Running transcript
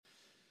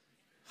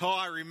Oh,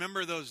 I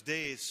remember those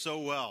days so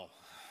well.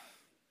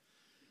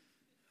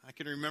 I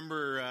can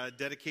remember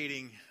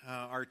dedicating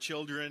our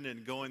children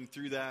and going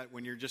through that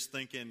when you're just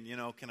thinking,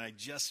 can I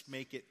just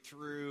make it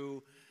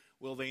through?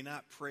 Will they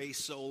not pray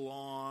so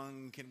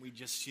long? Can we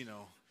just,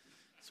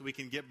 so we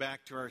can get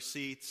back to our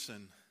seats?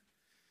 And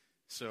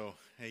so,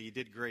 hey, you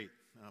did great,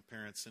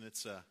 parents, and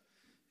it's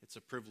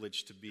a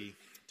privilege to be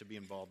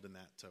involved in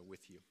that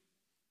with you.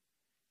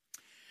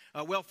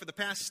 Well, for the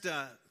past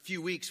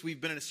few weeks, we've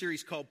been in a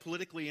series called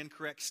Politically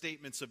Incorrect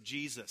Statements of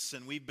Jesus,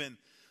 and we've been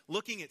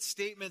looking at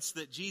statements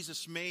that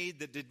Jesus made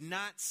that did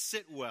not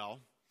sit well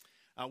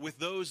with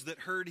those that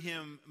heard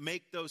him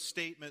make those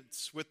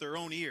statements with their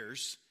own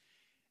ears.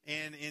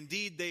 And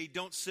indeed, they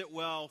don't sit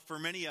well for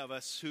many of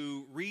us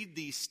who read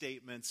these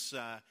statements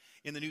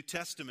in the New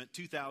Testament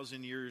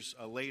 2,000 years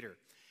later.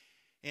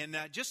 And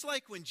just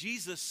like when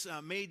Jesus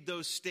made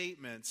those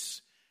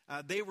statements,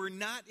 they were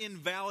not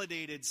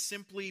invalidated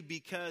simply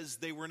because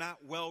they were not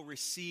well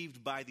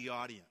received by the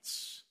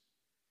audience.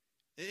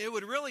 It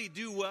would really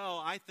do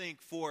well, I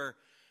think, for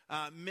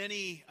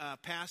many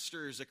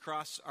pastors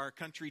across our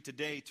country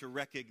today to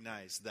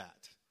recognize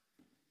that.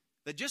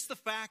 That just the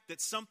fact that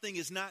something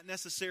is not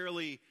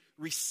necessarily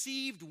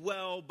received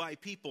well by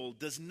people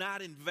does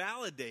not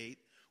invalidate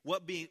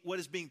what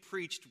is being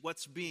preached,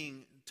 what's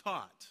being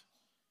taught.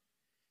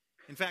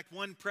 In fact,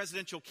 one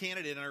presidential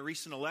candidate in our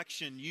recent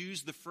election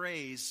used the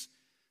phrase,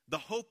 "the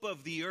hope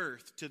of the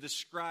earth," to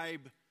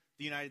describe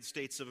the United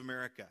States of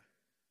America.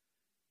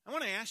 I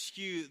want to ask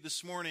you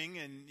this morning,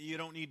 and you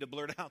don't need to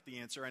blurt out the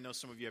answer. I know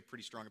some of you have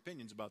pretty strong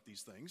opinions about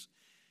these things.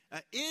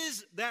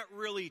 Is that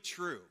really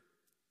true?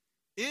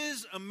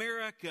 Is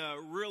America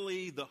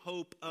really the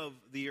hope of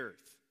the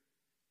earth?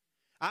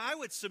 I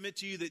would submit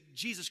to you that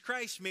Jesus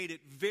Christ made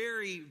it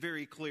very,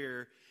 very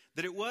clear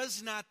that it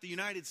was not the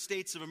United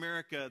States of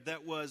America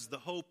that was the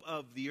hope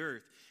of the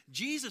earth.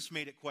 Jesus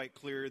made it quite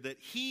clear that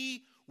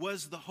he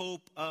was the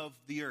hope of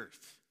the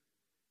earth.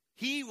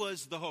 He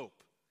was the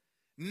hope.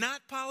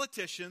 Not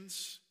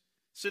politicians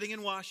sitting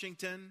in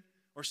Washington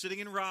or sitting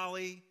in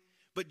Raleigh,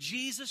 but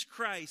Jesus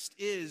Christ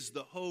is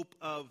the hope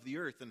of the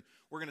earth. And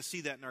we're going to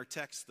see that in our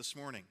text this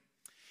morning.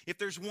 If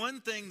there's one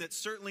thing that's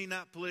certainly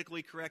not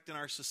politically correct in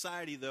our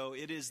society, though,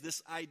 it is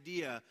this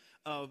idea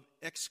of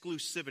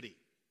exclusivity.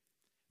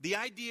 The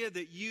idea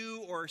that you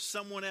or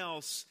someone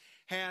else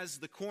has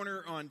the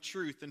corner on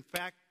truth. In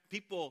fact,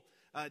 people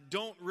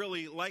don't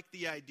really like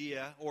the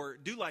idea, or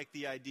do like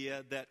the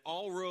idea, that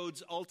all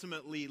roads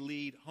ultimately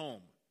lead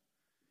home.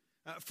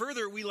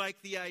 Further, we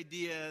like the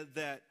idea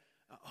that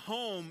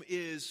home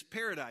is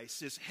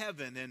paradise, is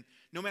heaven, and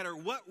no matter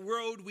what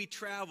road we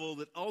travel,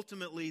 that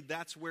ultimately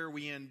that's where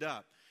we end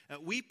up.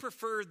 We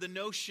prefer the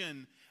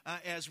notion,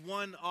 as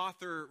one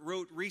author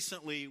wrote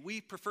recently,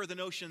 we prefer the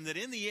notion that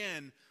in the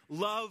end,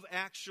 love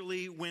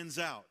actually wins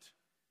out.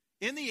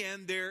 In the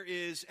end, there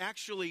is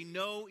actually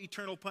no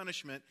eternal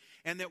punishment,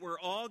 and that we're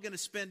all going to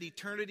spend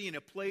eternity in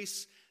a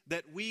place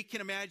that we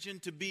can imagine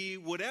to be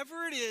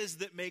whatever it is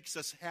that makes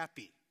us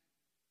happy.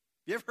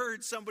 You ever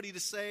heard somebody to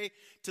say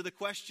to the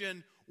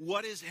question,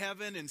 what is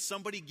heaven? And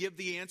somebody give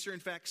the answer. In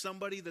fact,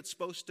 somebody that's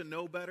supposed to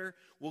know better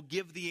will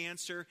give the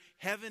answer.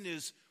 Heaven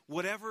is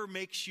whatever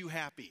makes you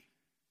happy.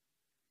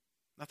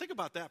 Now think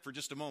about that for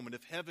just a moment.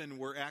 If heaven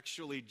were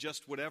actually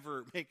just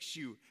whatever makes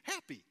you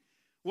happy,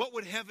 what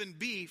would heaven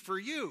be for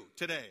you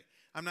today?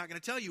 I'm not going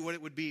to tell you what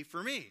it would be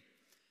for me.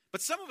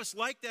 But some of us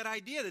like that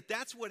idea that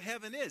that's what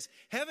heaven is.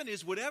 Heaven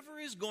is whatever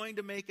is going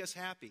to make us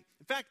happy.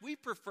 In fact, we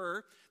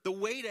prefer the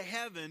way to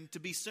heaven to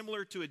be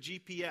similar to a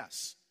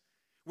GPS,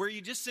 where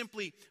you just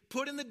simply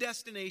put in the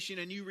destination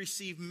and you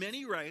receive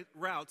many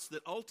routes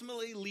that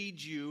ultimately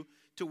lead you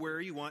to where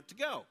you want to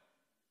go.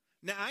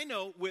 Now, I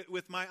know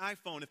with my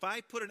iPhone, if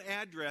I put an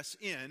address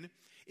in,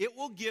 it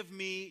will give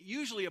me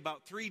usually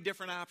about 3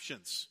 different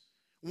options.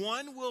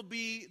 One will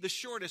be the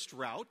shortest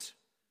route.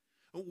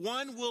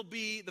 One will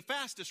be the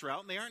fastest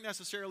route, and they aren't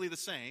necessarily the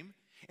same.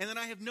 And then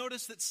I have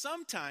noticed that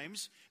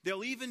sometimes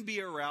there'll even be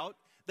a route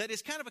that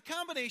is kind of a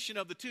combination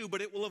of the two,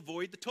 but it will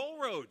avoid the toll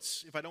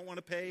roads if I don't want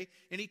to pay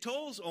any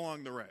tolls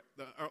along the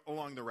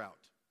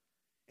route.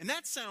 And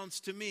that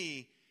sounds to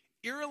me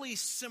eerily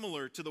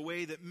similar to the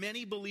way that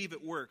many believe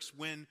it works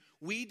when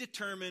we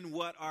determine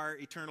what our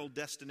eternal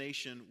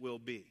destination will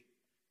be.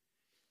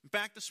 In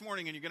fact, this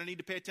morning, and you're going to need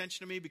to pay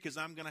attention to me because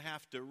I'm going to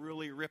have to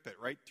really rip it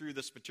right through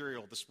this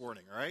material this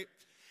morning, all right?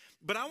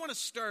 But I want to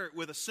start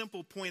with a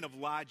simple point of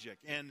logic,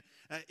 and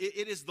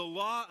it is the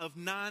law of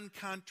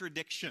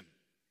non-contradiction.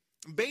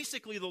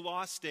 Basically, the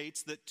law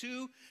states that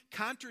 2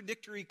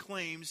 contradictory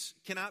claims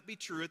cannot be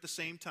true at the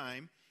same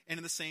time and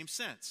in the same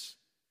sense.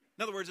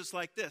 In other words, it's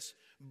like this.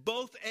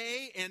 Both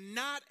A and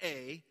not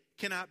A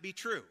cannot be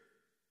true.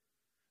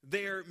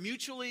 They're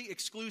mutually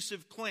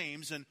exclusive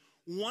claims, and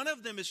one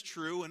of them is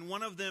true and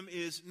one of them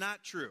is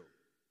not true.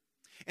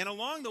 And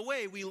along the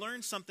way, we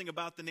learn something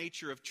about the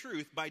nature of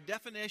truth. By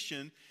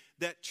definition,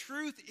 that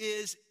truth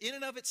is, in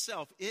and of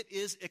itself, it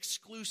is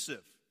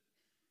exclusive.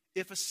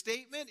 If a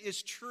statement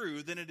is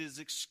true, then it is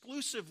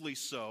exclusively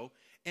so,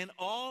 and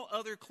all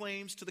other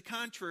claims to the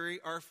contrary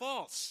are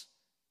false.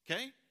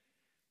 okay?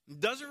 It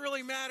doesn't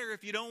really matter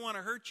if you don't want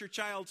to hurt your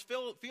child's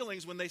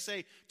feelings when they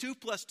say 2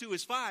 plus 2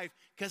 is 5,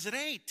 because it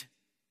ain't,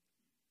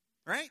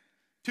 right?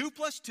 2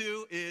 plus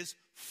 2 is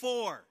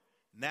 4,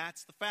 and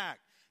that's the fact.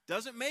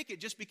 Doesn't make it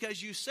just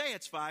because you say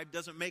it's 5,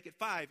 doesn't make it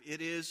 5.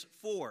 It is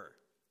 4.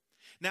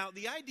 Now,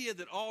 the idea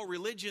that all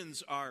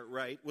religions are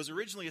right was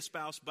originally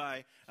espoused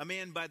by a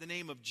man by the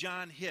name of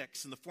John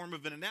Hicks in the form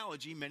of an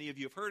analogy. Many of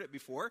you have heard it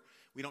before.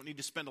 We don't need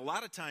to spend a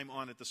lot of time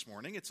on it this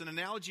morning. It's an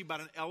analogy about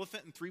an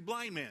elephant and 3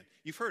 blind men.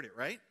 You've heard it,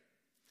 right?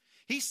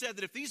 He said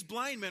that if these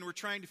blind men were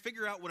trying to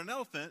figure out what an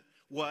elephant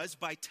was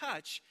by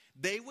touch,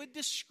 they would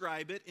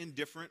describe it in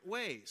different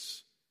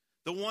ways.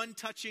 The one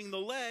touching the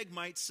leg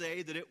might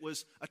say that it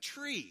was a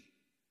tree.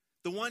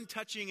 The one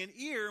touching an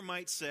ear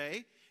might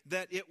say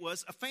that it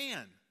was a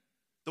fan.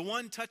 The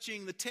one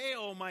touching the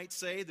tail might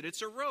say that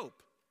it's a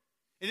rope.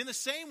 And in the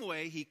same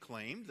way, he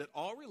claimed that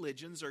all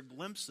religions are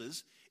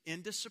glimpses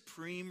into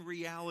supreme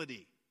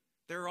reality.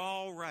 They're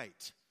all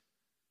right.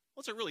 Well,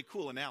 it's a really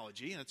cool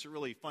analogy, and it's a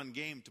really fun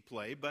game to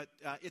play, but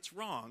it's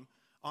wrong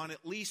on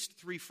at least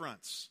 3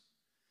 fronts.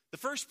 The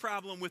first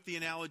problem with the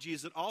analogy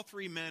is that all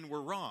 3 men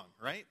were wrong,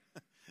 right?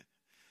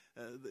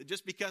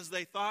 Just because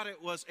they thought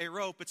it was a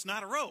rope, it's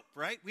not a rope,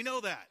 right? We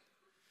know that.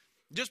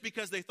 Just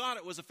because they thought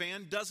it was a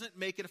fan doesn't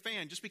make it a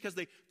fan. Just because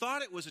they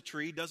thought it was a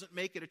tree doesn't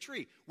make it a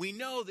tree. We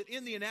know that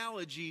in the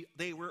analogy,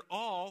 they were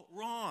all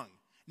wrong.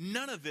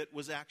 None of it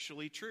was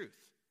actually truth.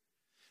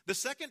 The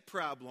second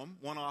problem,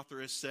 one author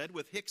has said,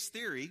 with Hicks'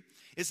 theory,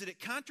 is that it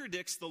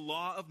contradicts the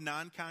law of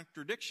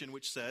non-contradiction,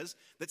 which says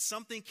that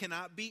something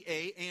cannot be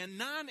A and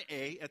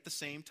non-A at the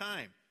same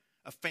time.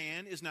 A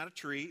fan is not a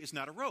tree, is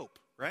not a rope,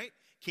 right?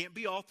 Can't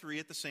be all 3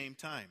 at the same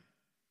time.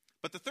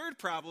 But the third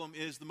problem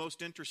is the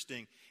most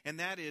interesting, and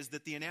that is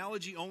that the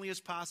analogy only is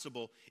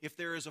possible if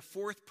there is a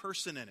 4th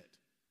person in it.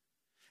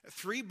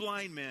 3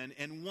 blind men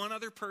and 1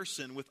 other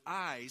person with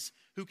eyes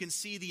who can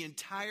see the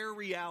entire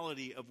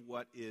reality of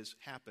what is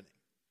happening.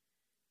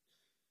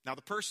 Now,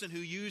 the person who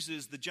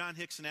uses the John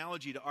Hicks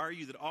analogy to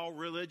argue that all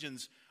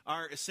religions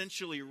are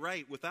essentially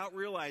right without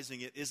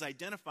realizing it is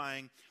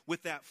identifying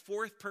with that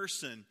 4th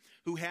person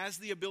who has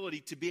the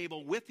ability to be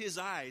able, with his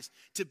eyes,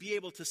 to be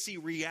able to see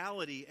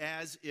reality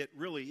as it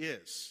really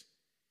is.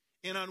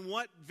 And on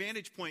what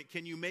vantage point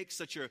can you make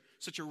such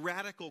a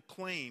radical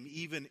claim,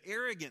 even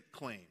arrogant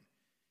claim?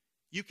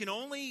 You can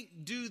only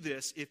do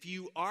this if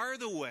you are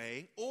the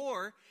way,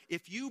 or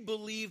if you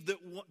believe that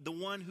the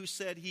one who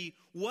said he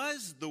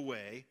was the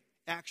way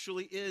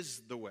actually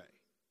is the way.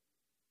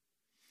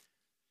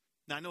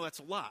 Now, I know that's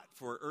a lot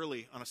for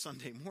early on a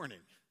Sunday morning,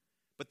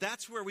 but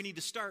that's where we need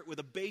to start with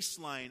a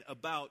baseline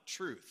about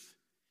truth.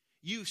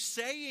 You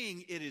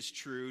saying it is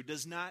true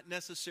does not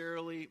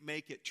necessarily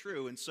make it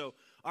true. And so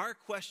our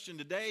question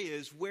today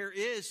is, where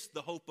is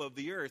the hope of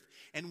the earth?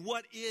 And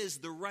what is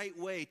the right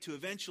way to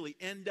eventually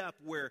end up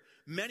where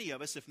many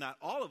of us, if not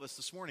all of us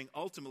this morning,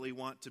 ultimately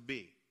want to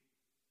be?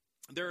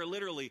 There are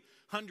literally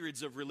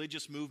hundreds of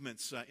religious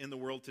movements in the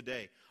world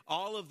today,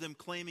 all of them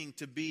claiming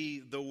to be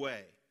the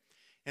way.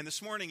 And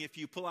this morning, if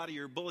you pull out of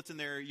your bulletin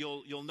there,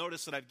 you'll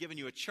notice that I've given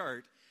you a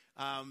chart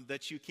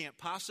that you can't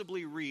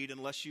possibly read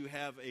unless you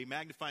have a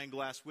magnifying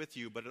glass with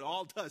you, but it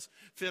all does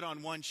fit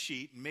on one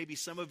sheet. And maybe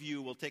some of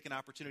you will take an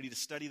opportunity to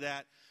study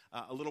that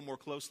a little more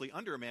closely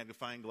under a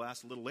magnifying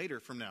glass a little later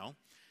from now.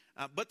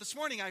 But this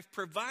morning, I've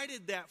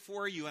provided that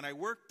for you, and I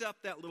worked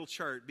up that little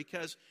chart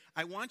because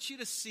I want you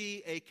to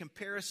see a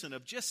comparison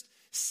of just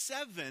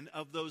 7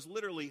 of those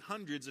literally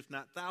hundreds, if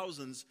not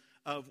thousands,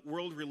 of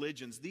world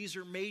religions. These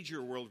are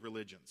major world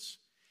religions.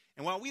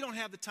 And while we don't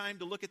have the time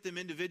to look at them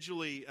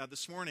individually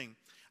this morning,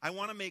 I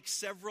want to make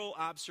several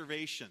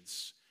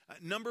observations.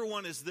 Number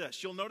one is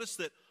this. You'll notice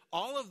that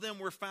all of them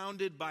were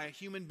founded by a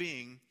human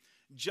being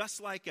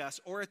just like us,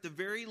 or at the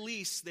very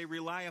least, they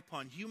rely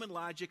upon human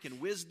logic and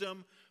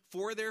wisdom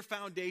for their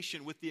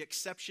foundation, with the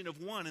exception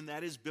of one, and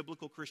that is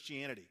biblical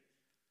Christianity.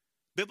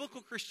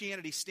 Biblical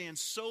Christianity stands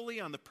solely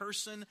on the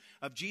person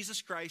of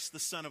Jesus Christ, the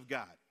Son of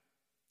God.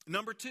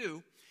 Number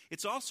two,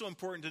 it's also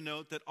important to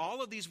note that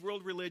all of these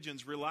world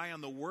religions rely on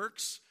the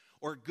works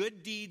or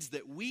good deeds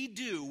that we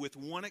do, with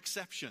one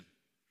exception.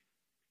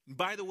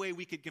 By the way,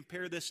 we could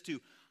compare this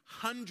to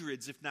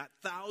hundreds, if not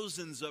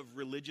thousands, of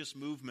religious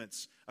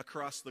movements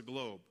across the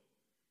globe.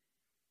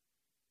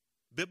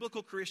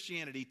 Biblical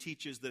Christianity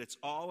teaches that it's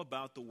all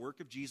about the work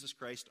of Jesus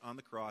Christ on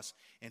the cross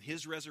and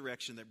his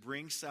resurrection that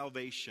brings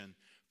salvation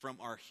from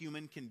our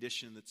human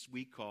condition that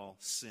we call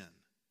sin.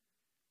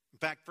 In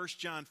fact, 1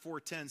 John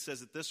 4:10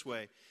 says it this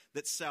way,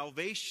 that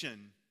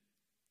salvation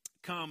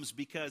comes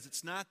because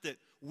it's not that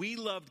we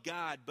loved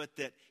God, but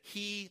that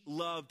he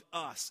loved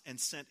us and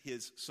sent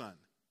his Son.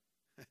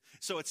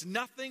 So it's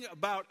nothing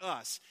about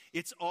us.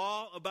 It's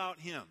all about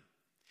him.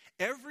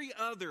 Every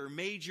other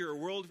major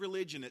world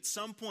religion at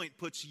some point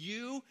puts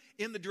you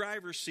in the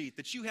driver's seat,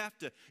 that you have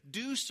to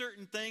do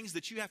certain things,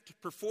 that you have to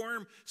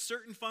perform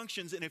certain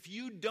functions, and if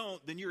you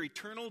don't, then your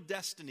eternal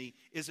destiny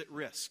is at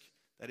risk.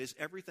 That is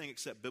everything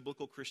except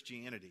biblical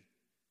Christianity.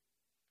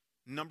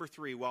 Number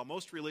 3, while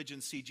most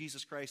religions see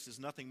Jesus Christ as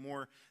nothing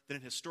more than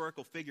a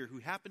historical figure who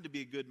happened to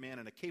be a good man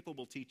and a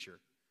capable teacher,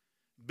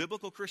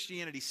 biblical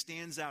Christianity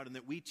stands out in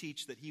that we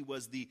teach that he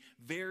was the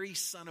very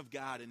Son of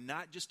God, and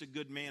not just a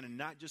good man and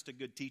not just a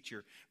good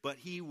teacher, but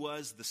he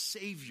was the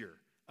Savior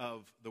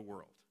of the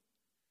world.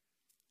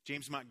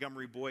 James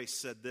Montgomery Boyce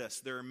said this: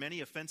 there are many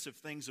offensive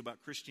things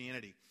about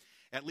Christianity,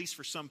 at least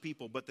for some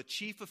people, but the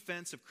chief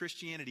offense of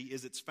Christianity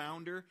is its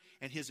founder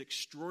and his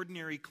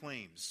extraordinary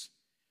claims.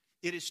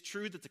 It is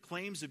true that the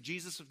claims of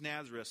Jesus of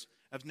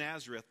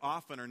Nazareth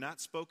often are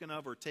not spoken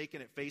of or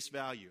taken at face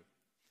value.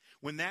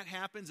 When that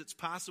happens, it's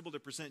possible to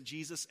present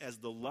Jesus as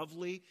the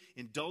lovely,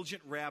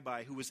 indulgent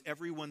rabbi who was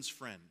everyone's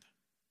friend.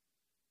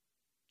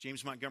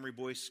 James Montgomery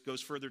Boyce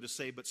goes further to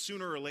say, but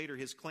sooner or later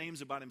his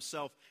claims about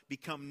himself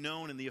become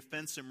known and the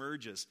offense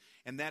emerges.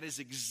 And that is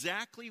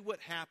exactly what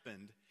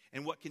happened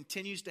and what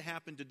continues to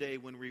happen today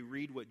when we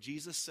read what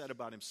Jesus said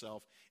about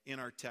himself in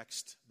our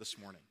text this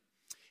morning.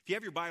 If you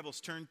have your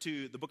Bibles, turn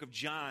to the book of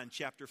John,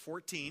 chapter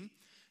 14,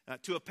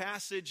 to a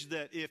passage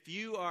that if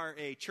you are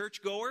a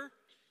churchgoer,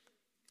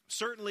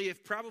 certainly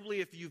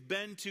if you've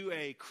been to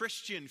a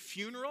Christian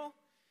funeral,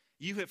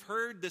 you have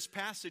heard this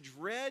passage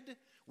read.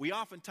 We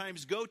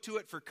oftentimes go to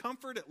it for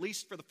comfort, at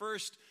least for the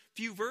first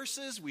few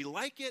verses. We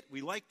like it.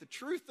 We like the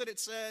truth that it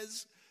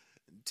says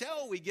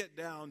until we get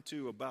down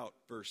to about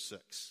verse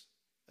 6.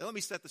 Now, let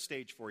me set the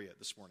stage for you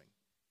this morning.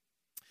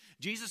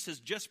 Jesus has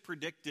just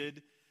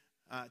predicted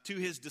to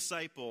his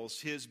disciples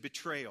his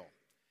betrayal.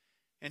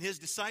 And his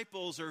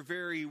disciples are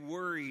very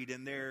worried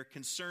and they're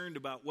concerned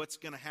about what's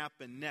going to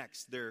happen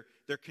next. They're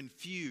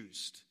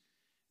confused.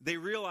 They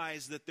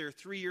realize that their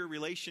 3-year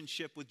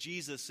relationship with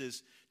Jesus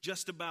is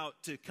just about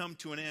to come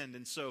to an end.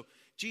 And so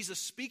Jesus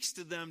speaks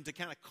to them to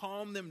kind of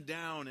calm them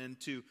down and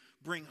to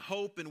bring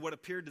hope in what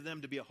appeared to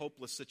them to be a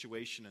hopeless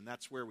situation. And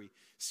that's where we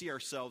see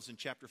ourselves in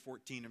chapter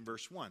 14 and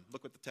verse 1.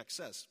 Look what the text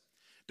says.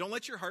 Don't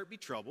let your heart be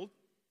troubled.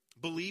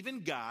 Believe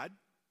in God.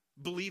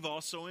 Believe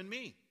also in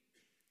me.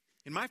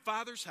 In my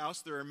Father's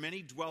house there are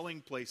many dwelling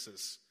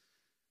places.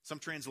 Some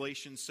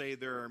translations say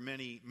there are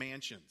many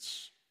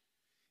mansions.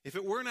 If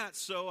it were not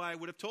so, I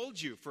would have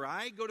told you, for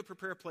I go to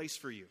prepare a place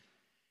for you.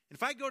 And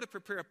if I go to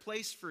prepare a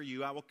place for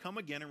you, I will come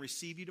again and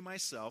receive you to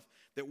myself,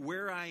 that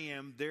where I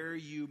am, there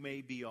you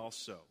may be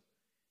also.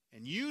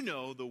 And you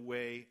know the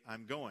way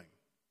I'm going.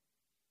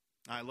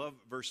 I love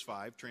verse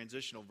 5,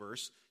 transitional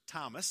verse.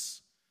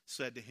 Thomas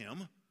said to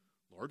him,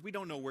 Lord, we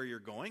don't know where you're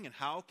going, and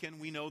how can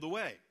we know the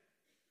way?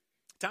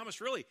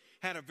 Thomas really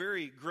had a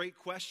very great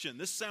question.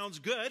 This sounds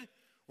good.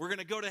 We're going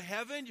to go to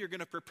heaven. You're going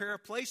to prepare a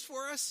place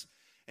for us.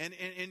 And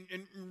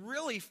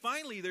really,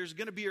 finally, there's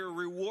going to be a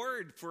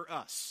reward for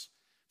us,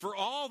 for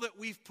all that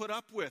we've put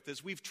up with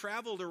as we've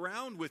traveled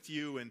around with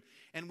you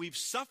and we've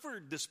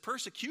suffered this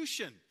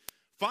persecution.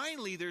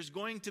 Finally, there's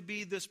going to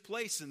be this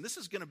place, and this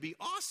is going to be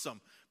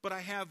awesome. But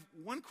I have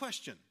one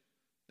question.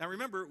 Now,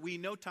 remember, we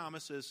know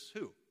Thomas as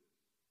who?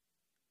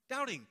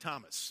 Doubting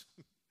Thomas.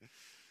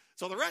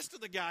 So the rest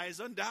of the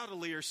guys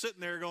undoubtedly are sitting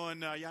there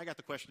going, yeah, I got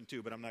the question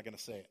too, but I'm not going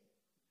to say it.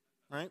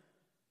 Right?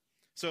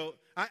 So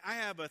I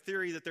have a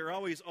theory that they're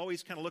always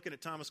kind of looking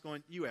at Thomas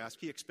going, you ask.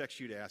 He expects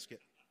you to ask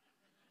it.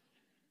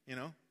 You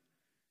know?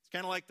 It's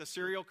kind of like the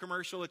cereal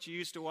commercial that you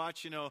used to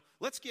watch,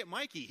 let's get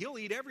Mikey. He'll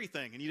eat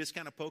everything. And you just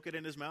kind of poke it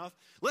in his mouth.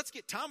 Let's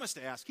get Thomas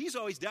to ask. He's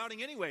always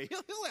doubting anyway.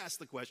 He'll ask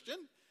the question.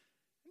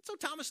 And so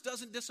Thomas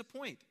doesn't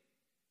disappoint.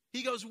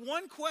 He goes,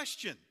 one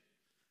question.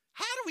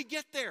 How do we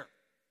get there?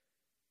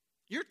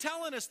 You're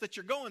telling us that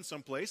you're going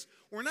someplace.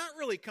 We're not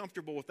really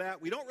comfortable with that.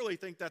 We don't really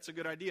think that's a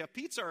good idea.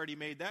 Pete's already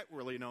made that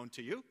really known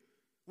to you.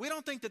 We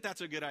don't think that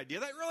that's a good idea.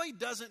 That really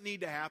doesn't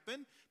need to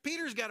happen.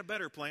 Peter's got a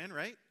better plan,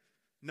 right?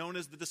 Known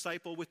as the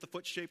disciple with the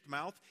foot-shaped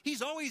mouth.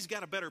 He's always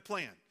got a better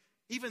plan,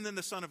 even than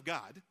the Son of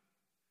God.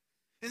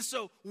 And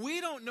so we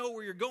don't know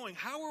where you're going.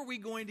 How are we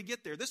going to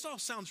get there? This all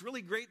sounds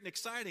really great and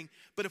exciting,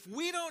 but if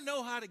we don't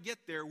know how to get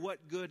there,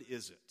 what good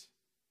is it?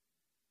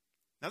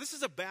 Now, this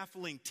is a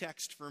baffling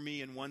text for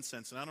me in one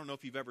sense, and I don't know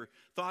if you've ever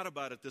thought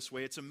about it this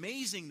way. It's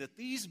amazing that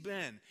these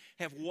men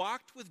have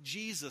walked with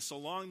Jesus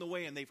along the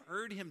way, and they've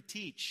heard him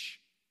teach.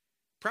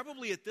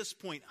 Probably at this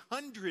point,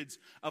 hundreds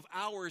of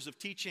hours of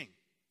teaching.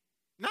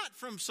 Not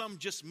from some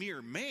just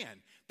mere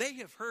man. They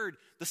have heard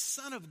the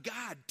Son of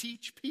God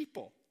teach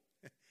people.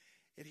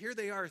 And here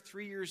they are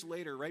 3 years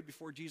later, right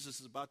before Jesus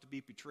is about to be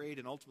betrayed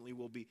and ultimately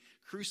will be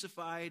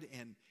crucified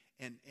and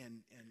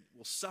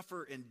will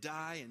suffer and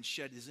die and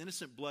shed his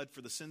innocent blood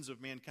for the sins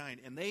of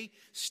mankind. And they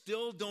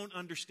still don't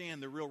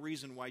understand the real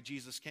reason why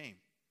Jesus came.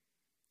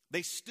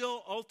 They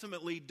still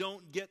ultimately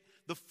don't get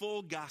the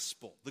full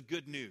gospel, the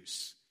good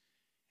news.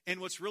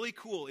 And what's really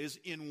cool is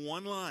in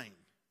one line,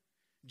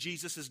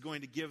 Jesus is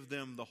going to give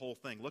them the whole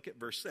thing. Look at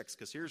verse 6,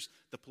 because here's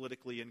the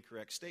politically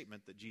incorrect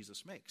statement that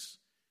Jesus makes.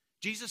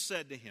 Jesus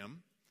said to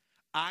him,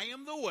 I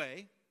am the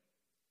way,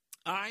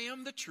 I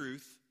am the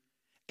truth,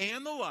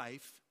 and the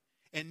life,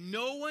 and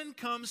no one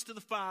comes to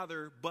the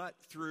Father but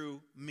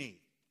through me.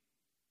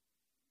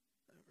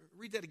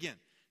 Read that again.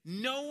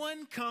 No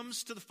one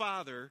comes to the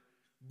Father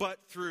but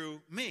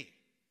through me.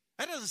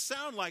 That doesn't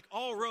sound like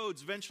all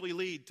roads eventually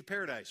lead to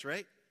paradise,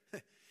 right?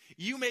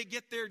 You may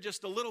get there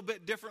just a little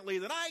bit differently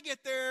than I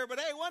get there, but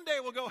hey, one day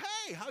we'll go,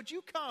 hey, how'd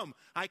you come?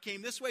 I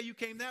came this way, you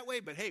came that way,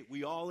 but hey,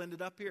 we all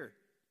ended up here.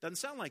 Doesn't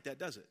sound like that,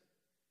 does it?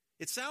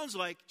 It sounds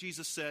like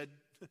Jesus said,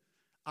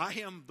 I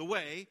am the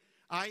way,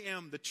 I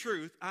am the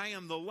truth, I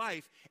am the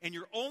life, and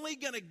you're only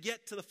going to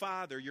get to the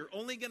Father, you're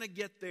only going to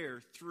get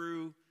there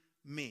through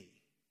me.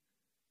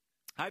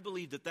 I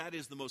believe that that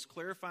is the most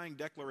clarifying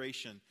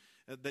declaration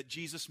that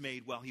Jesus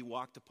made while he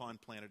walked upon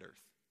planet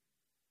Earth.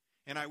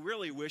 And I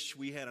really wish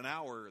we had an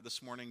hour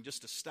this morning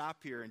just to stop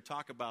here and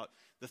talk about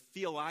the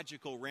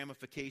theological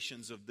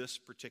ramifications of this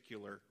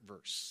particular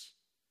verse.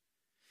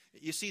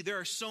 You see, there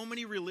are so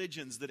many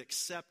religions that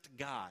accept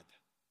God.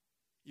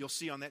 You'll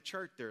see on that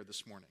chart there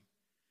this morning.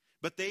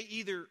 But they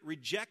either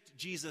reject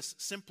Jesus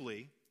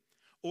simply,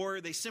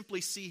 or they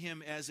simply see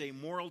him as a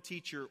moral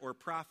teacher or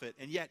prophet.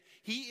 And yet,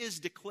 he is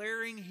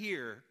declaring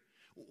here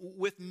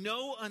with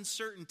no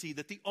uncertainty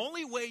that the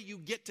only way you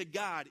get to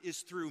God is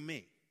through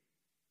me.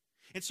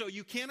 And so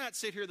you cannot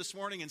sit here this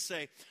morning and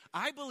say,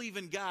 I believe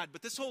in God,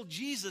 but this whole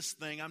Jesus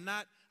thing, I'm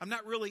not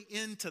really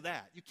into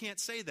that. You can't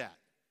say that.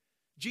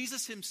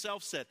 Jesus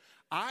himself said,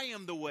 I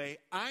am the way,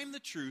 I'm the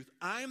truth,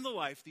 I'm the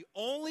life. The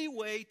only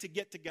way to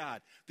get to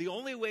God, the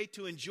only way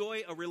to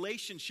enjoy a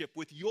relationship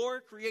with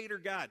your Creator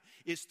God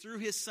is through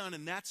his Son,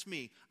 and that's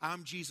me.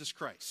 I'm Jesus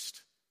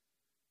Christ.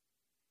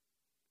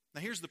 Now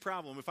here's the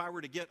problem. If I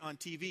were to get on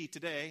TV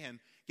today and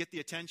get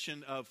the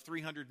attention of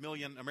 300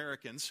 million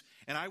Americans,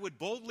 and I would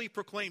boldly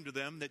proclaim to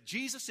them that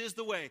Jesus is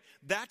the way,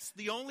 that's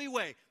the only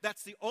way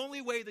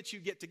that you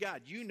get to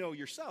God. You know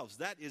yourselves,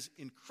 that is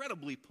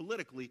incredibly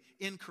politically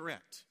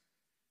incorrect.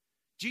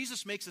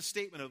 Jesus makes a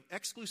statement of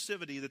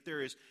exclusivity that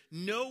there is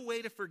no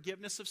way to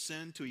forgiveness of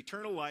sin, to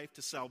eternal life,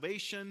 to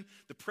salvation,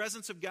 the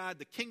presence of God,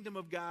 the kingdom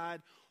of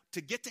God,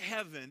 to get to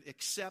heaven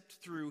except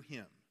through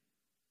him.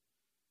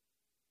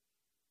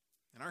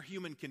 And our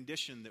human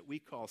condition that we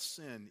call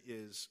sin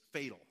is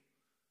fatal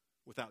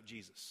without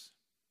Jesus.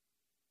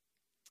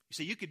 You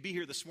see, you could be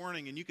here this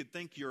morning and you could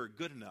think you're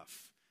good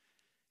enough.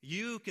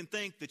 You can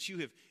think that you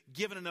have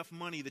given enough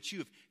money, that you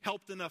have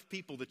helped enough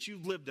people, that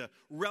you've lived a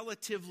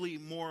relatively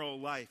moral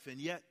life, and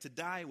yet to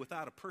die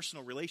without a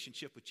personal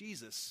relationship with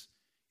Jesus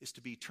is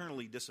to be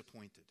eternally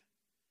disappointed.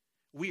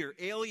 We are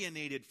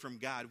alienated from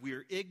God. We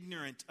are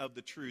ignorant of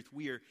the truth.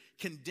 We are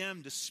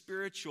condemned to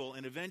spiritual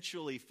and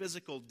eventually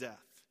physical death.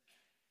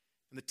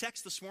 And the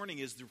text this morning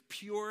is the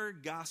pure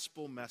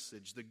gospel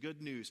message, the good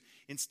news.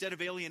 Instead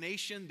of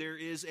alienation, there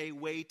is a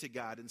way to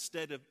God.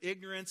 Instead of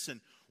ignorance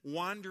and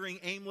wandering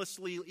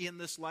aimlessly in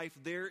this life,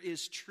 there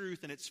is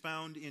truth, and it's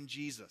found in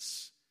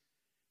Jesus.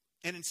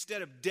 And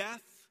instead of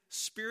death,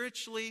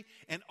 spiritually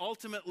and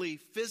ultimately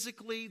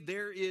physically,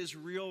 there is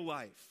real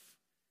life.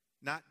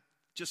 Not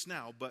just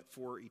now, but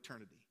for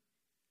eternity.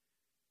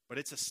 But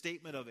it's a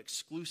statement of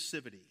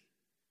exclusivity,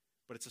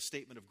 but it's a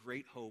statement of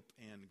great hope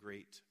and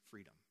great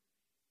freedom.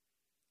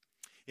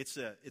 It's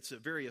a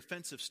very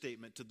offensive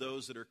statement to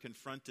those that are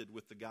confronted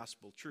with the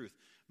gospel truth.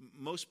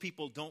 Most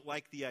people don't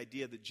like the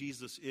idea that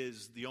Jesus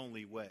is the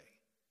only way.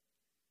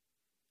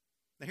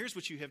 Now here's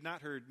what you have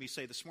not heard me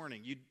say this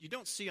morning. You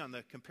don't see on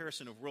the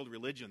comparison of world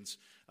religions,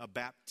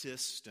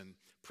 Baptists and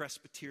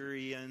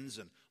Presbyterians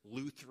and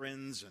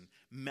Lutherans and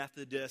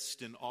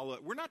Methodists and all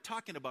that. We're not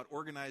talking about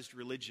organized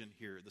religion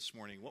here this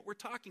morning. What we're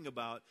talking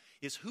about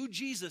is who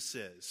Jesus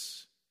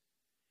is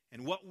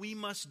and what we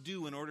must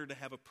do in order to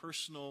have a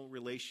personal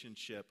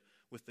relationship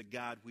with the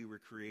God we were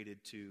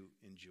created to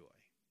enjoy.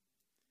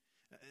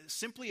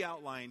 Simply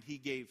outlined, he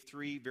gave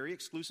three very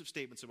exclusive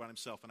statements about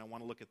himself, and I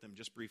want to look at them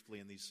just briefly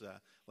in these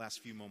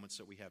last few moments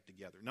that we have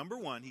together. Number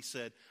one, he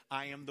said,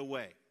 I am the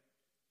way.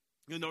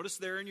 You'll notice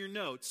there in your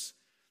notes,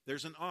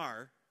 there's an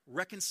R,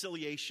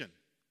 reconciliation.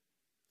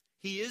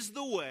 He is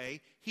the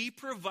way. He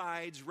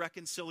provides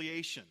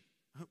reconciliation.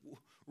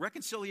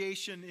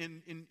 Reconciliation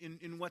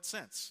in what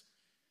sense?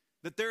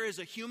 That there is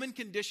a human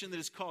condition that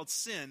is called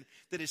sin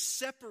that has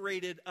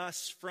separated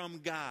us from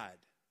God.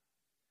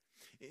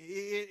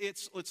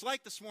 It's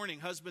like this morning,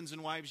 husbands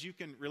and wives, you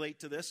can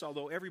relate to this,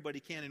 although everybody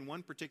can in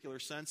one particular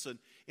sense, and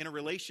in a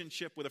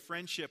relationship with a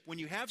friendship, when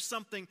you have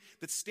something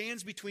that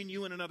stands between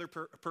you and another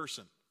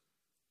person.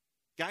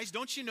 Guys,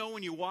 don't you know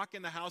when you walk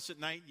in the house at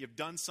night, you've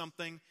done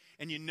something,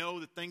 and you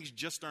know that things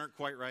just aren't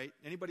quite right?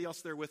 Anybody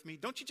else there with me?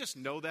 Don't you just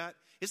know that?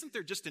 Isn't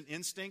there just an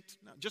instinct?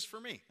 No, just for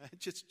me.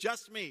 It's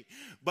just me.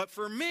 But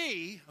for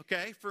me,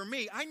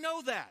 I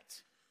know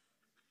that.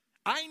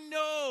 I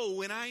know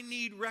when I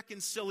need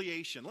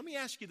reconciliation. Let me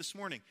ask you this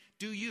morning,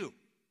 do you?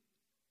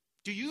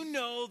 Do you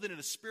know that in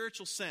a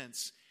spiritual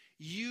sense,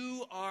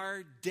 you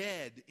are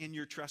dead in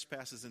your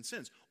trespasses and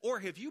sins? Or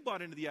have you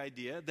bought into the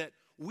idea that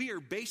we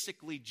are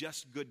basically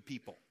just good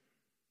people?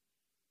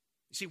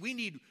 You see, we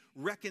need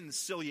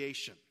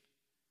reconciliation.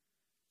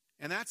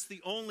 And that's the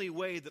only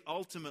way that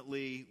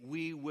ultimately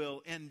we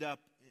will end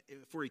up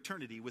for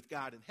eternity with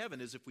God in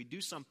heaven, is if we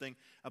do something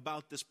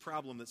about this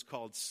problem that's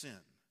called sin.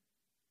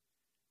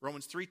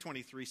 Romans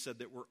 3:23 said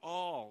that we're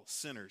all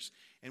sinners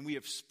and we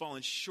have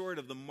fallen short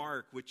of the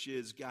mark, which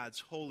is God's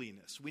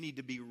holiness. We need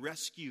to be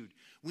rescued.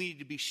 We need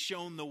to be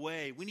shown the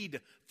way. We need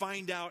to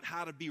find out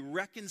how to be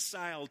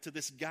reconciled to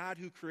this God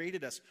who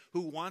created us,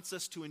 who wants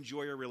us to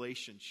enjoy a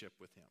relationship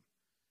with him.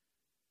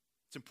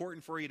 It's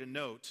important for you to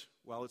note,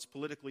 while it's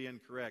politically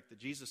incorrect, that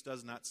Jesus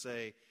does not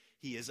say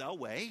he is a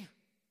way.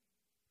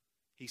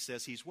 He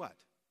says he's what?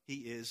 He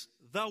is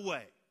the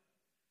way.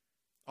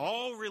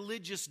 All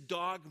religious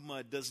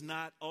dogma does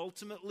not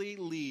ultimately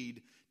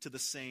lead to the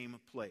same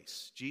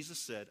place. Jesus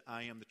said,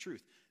 I am the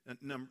truth,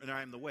 and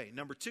I am the way.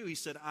 Number two, he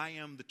said, I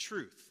am the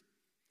truth.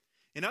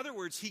 In other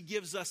words, he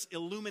gives us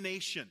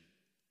illumination.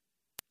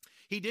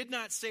 He did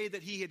not say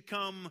that he had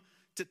come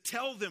to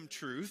tell them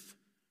truth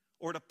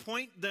or to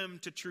point them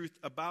to truth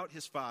about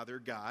his Father,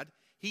 God.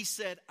 He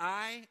said,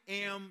 I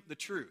am the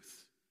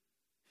truth.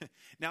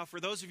 Now,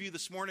 for those of you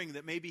this morning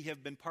that maybe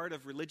have been part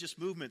of religious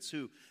movements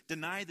who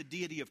deny the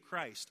deity of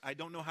Christ, I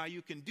don't know how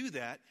you can do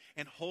that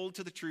and hold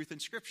to the truth in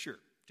Scripture.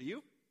 Do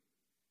you?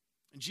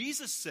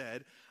 Jesus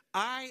said,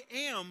 I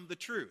am the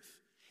truth.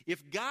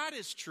 If God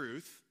is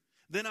truth,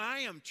 then I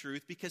am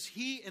truth, because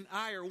he and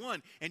I are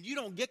one, and you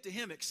don't get to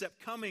him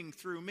except coming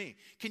through me.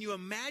 Can you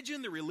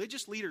imagine the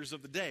religious leaders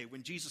of the day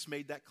when Jesus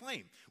made that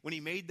claim, when he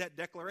made that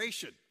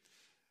declaration?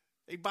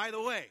 Hey, by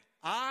the way,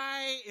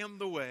 I am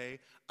the way,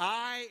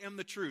 I am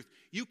the truth.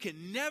 You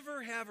can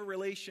never have a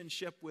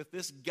relationship with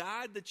this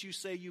God that you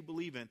say you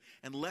believe in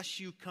unless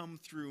you come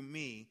through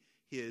me,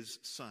 his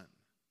Son.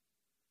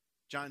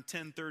 John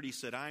 10:30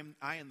 said,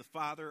 I and the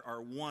Father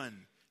are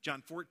one.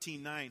 John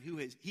 14:9,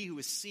 he who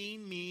has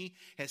seen me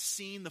has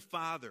seen the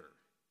Father.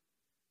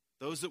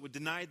 Those that would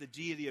deny the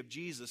deity of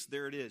Jesus,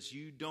 there it is.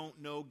 You don't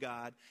know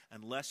God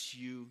unless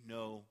you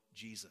know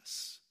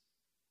Jesus.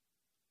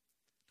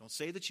 Don't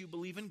say that you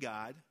believe in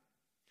God.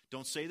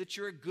 Don't say that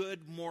you're a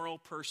good moral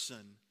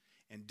person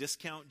and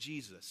discount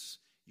Jesus.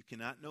 You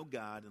cannot know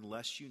God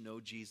unless you know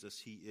Jesus.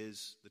 He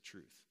is the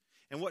truth.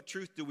 And what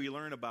truth do we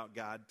learn about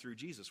God through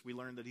Jesus? We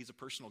learn that he's a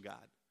personal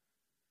God.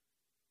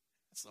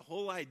 That's the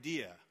whole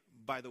idea,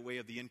 by the way,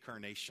 of the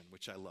incarnation,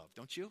 which I love.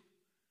 Don't you?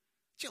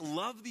 Don't you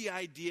love the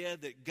idea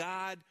that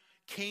God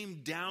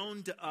came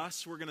down to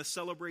us? We're going to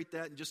celebrate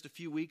that in just a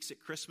few weeks at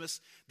Christmas,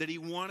 that he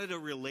wanted a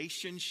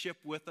relationship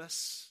with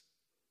us.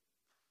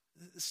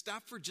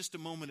 Stop for just a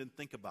moment and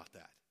think about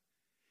that.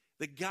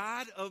 The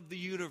God of the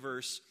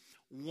universe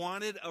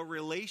wanted a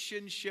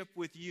relationship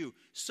with you,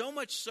 so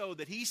much so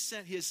that he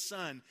sent his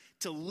Son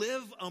to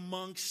live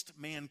amongst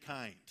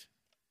mankind.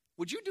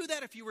 Would you do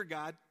that if you were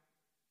God?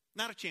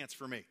 Not a chance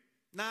for me.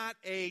 Not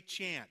a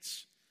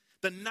chance.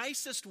 The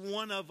nicest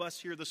one of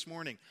us here this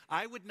morning,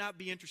 I would not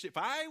be interested. If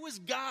I was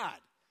God,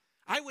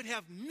 I would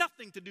have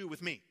nothing to do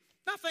with me.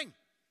 Nothing.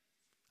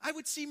 I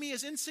would see me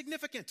as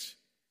insignificant.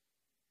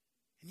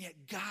 And yet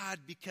God,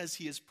 because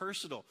he is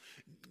personal.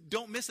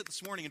 Don't miss it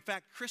this morning. In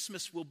fact,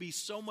 Christmas will be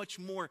so much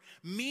more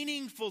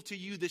meaningful to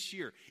you this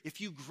year if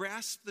you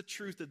grasp the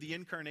truth of the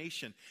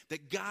incarnation,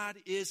 that God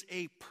is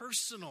a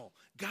personal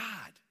God.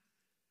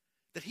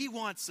 That he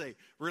wants a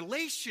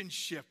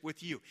relationship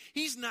with you.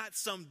 He's not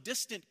some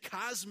distant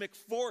cosmic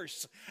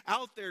force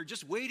out there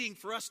just waiting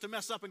for us to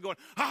mess up and going,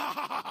 ha,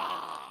 ha, ha,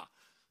 ha.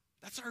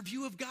 That's our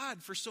view of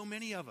God for so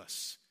many of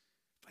us.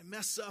 If I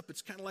mess up,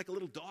 it's kind of like a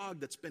little dog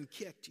that's been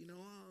kicked.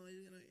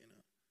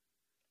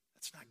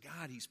 That's not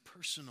God. He's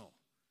personal.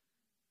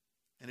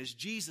 And as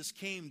Jesus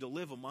came to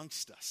live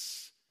amongst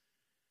us,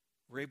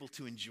 we're able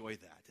to enjoy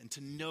that and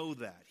to know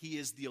that. He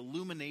is the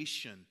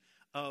illumination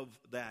of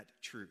that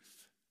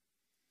truth.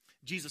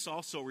 Jesus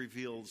also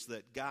reveals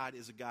that God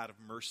is a God of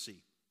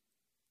mercy.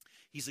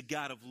 He's a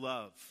God of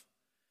love.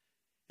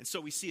 And so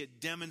we see it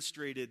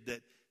demonstrated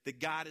that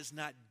God is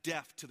not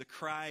deaf to the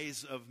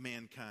cries of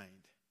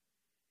mankind.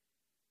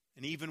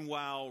 And even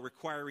while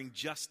requiring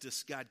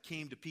justice, God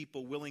came to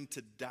people willing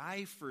to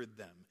die for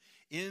them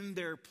in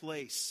their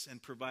place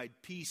and provide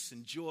peace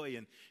and joy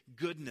and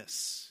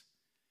goodness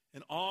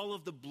and all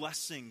of the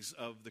blessings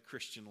of the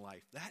Christian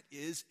life. That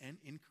is an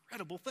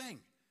incredible thing.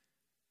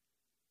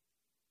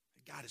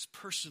 God is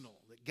personal,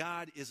 that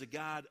God is a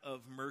God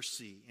of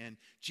mercy, and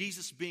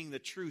Jesus, being the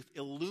truth,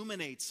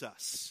 illuminates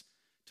us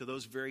to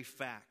those very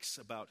facts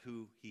about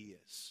who he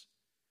is.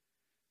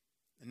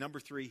 And number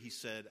 3, he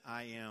said,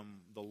 I am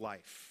the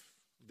life.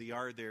 The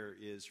R there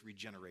is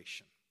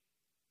regeneration.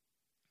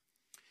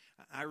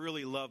 I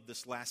really love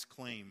this last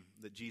claim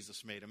that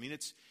Jesus made. I mean,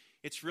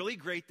 it's really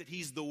great that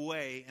he's the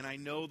way, and I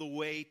know the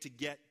way to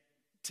get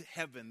to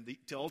heaven,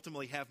 to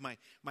ultimately have my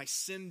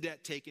sin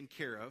debt taken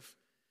care of.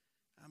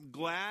 I'm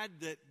glad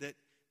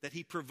that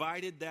he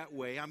provided that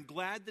way. I'm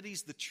glad that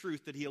he's the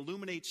truth, that he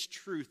illuminates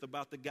truth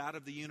about the God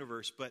of the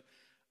universe. But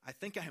I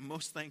think I am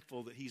most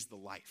thankful that he's the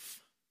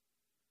life.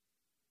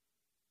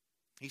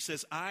 He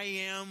says, I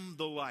am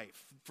the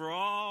life. For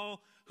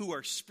all who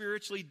are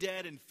spiritually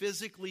dead and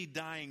physically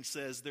dying,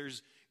 says,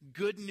 there's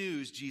good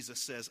news, Jesus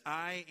says.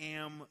 I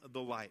am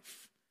the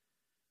life.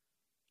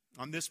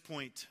 On this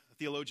point,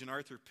 Theologian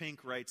Arthur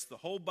Pink writes, "The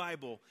whole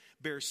Bible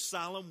bears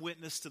solemn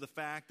witness to the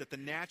fact that the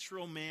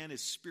natural man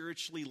is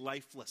spiritually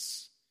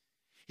lifeless.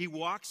 He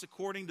walks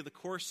according to the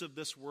course of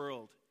this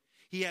world.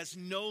 He has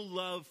no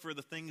love for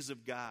the things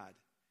of God.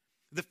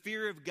 The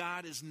fear of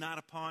God is not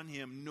upon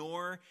him,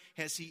 nor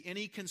has he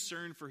any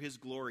concern for his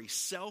glory.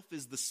 Self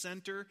is the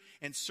center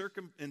and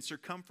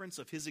circumference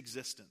of his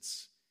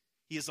existence.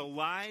 He is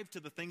alive to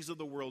the things of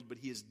the world, but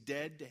he is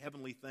dead to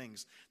heavenly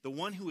things. The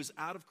one who is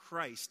out of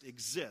Christ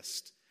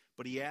exists,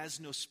 but he has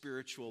no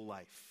spiritual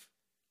life."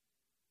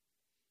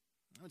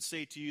 I would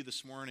say to you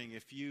this morning,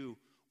 if you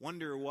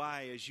wonder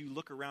why, as you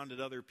look around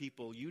at other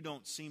people, you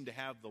don't seem to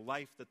have the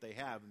life that they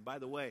have. And by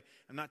the way,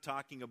 I'm not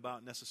talking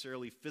about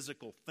necessarily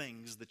physical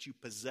things that you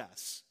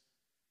possess.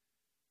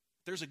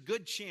 There's a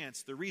good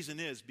chance the reason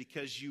is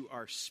because you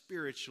are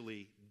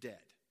spiritually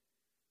dead.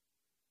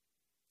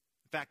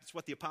 In fact, it's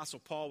what the Apostle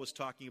Paul was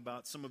talking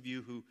about. Some of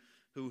you who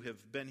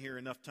have been here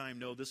enough time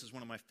know this is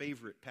one of my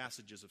favorite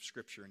passages of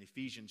Scripture in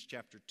Ephesians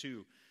chapter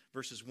 2,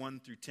 verses 1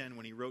 through 10,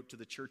 when he wrote to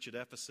the church at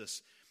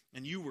Ephesus,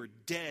 "And you were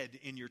dead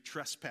in your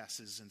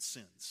trespasses and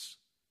sins."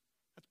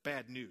 That's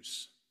bad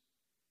news.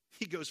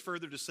 He goes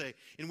further to say,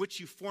 "In which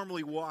you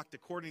formerly walked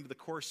according to the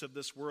course of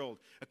this world,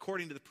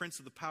 according to the prince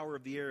of the power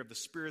of the air, of the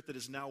spirit that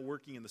is now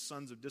working in the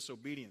sons of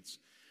disobedience.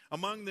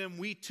 Among them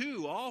we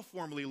too all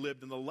formerly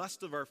lived in the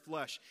lust of our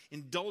flesh,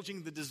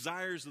 indulging the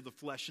desires of the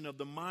flesh and of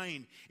the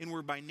mind, and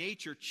were by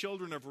nature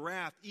children of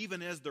wrath,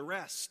 even as the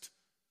rest."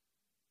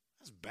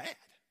 That's bad,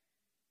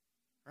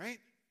 right?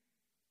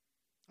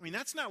 I mean,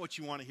 that's not what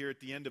you want to hear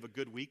at the end of a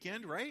good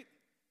weekend, right?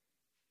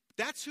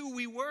 That's who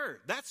we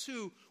were. That's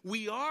who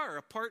we are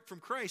apart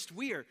from Christ.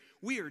 We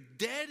are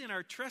dead in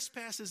our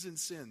trespasses and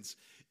sins.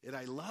 And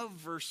I love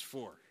verse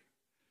 4.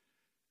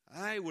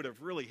 I would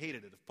have really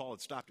hated it if Paul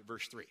had stopped at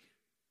verse 3.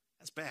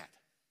 That's bad.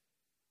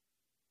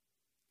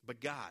 "But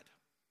God,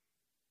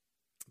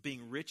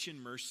 being rich in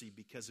mercy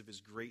because of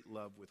his great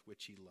love with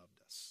which he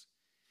loved us,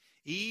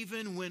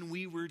 even when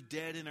we were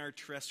dead in our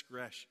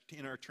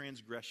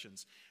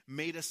transgressions,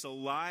 made us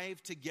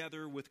alive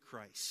together with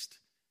Christ.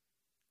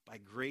 By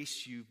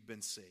grace you've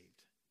been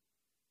saved.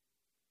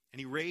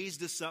 And he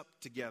raised us up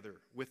together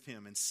with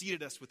him and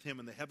seated us with him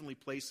in the heavenly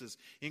places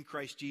in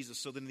Christ Jesus,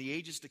 so that in the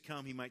ages to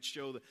come he might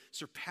show the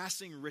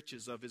surpassing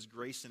riches of his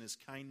grace and his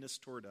kindness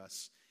toward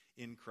us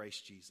in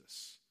Christ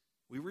Jesus."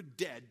 We were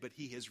dead, but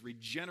he has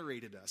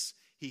regenerated us.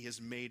 He has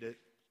made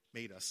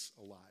us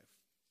alive.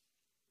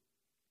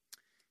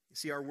 You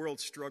see, our world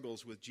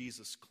struggles with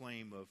Jesus'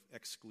 claim of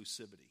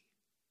exclusivity.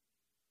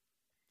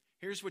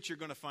 Here's what you're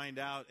going to find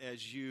out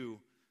as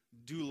you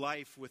do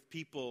life with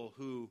people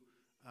who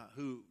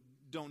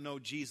don't know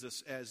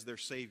Jesus as their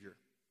Savior.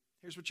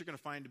 Here's what you're going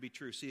to find to be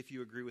true. See if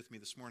you agree with me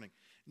this morning.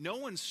 No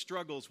one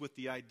struggles with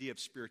the idea of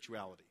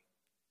spirituality,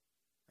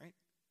 right?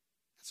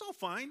 That's all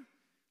fine.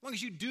 As long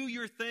as you do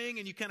your thing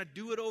and you kind of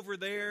do it over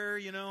there,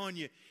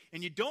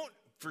 and you don't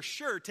for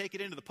sure take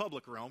it into the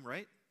public realm,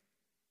 right?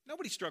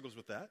 Nobody struggles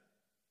with that.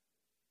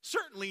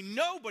 Certainly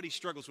nobody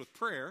struggles with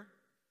prayer.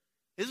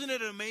 Isn't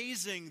it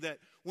amazing that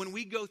when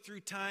we go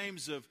through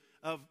times of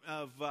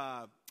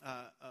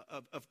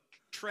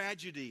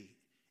tragedy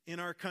in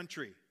our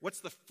country, what's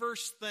the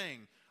first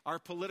thing our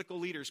political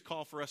leaders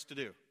call for us to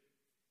do?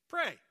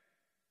 Pray.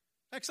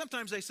 Like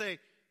sometimes they say,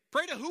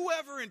 pray to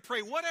whoever and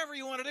pray whatever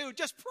you want to do,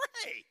 just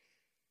pray.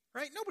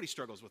 Right? Nobody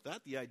struggles with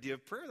that. The idea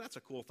of prayer, that's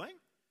a cool thing.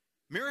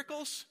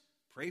 Miracles,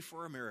 pray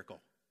for a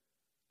miracle.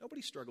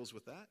 Nobody struggles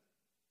with that.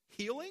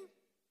 Healing,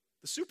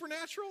 the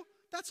supernatural,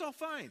 that's all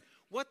fine.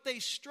 What they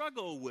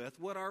struggle with,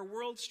 what our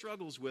world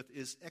struggles with,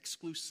 is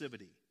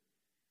exclusivity.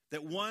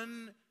 That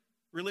one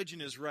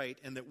religion is right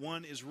and that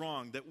one is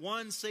wrong. That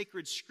one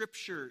sacred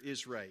scripture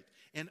is right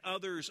and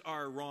others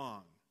are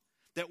wrong.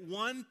 That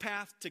one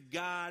path to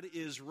God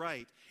is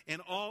right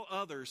and all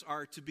others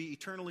are to be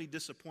eternally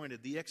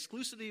disappointed. The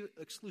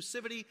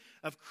exclusivity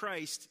of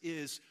Christ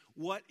is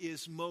what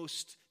is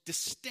most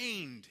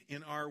disdained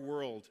in our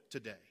world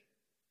today.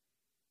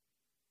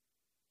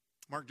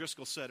 Mark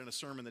Driscoll said in a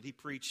sermon that he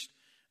preached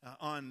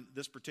on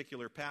this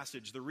particular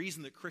passage, the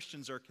reason that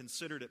Christians are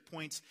considered at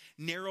points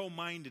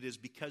narrow-minded is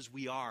because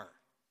we are.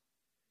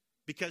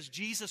 Because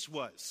Jesus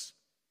was,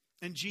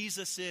 and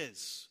Jesus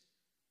is.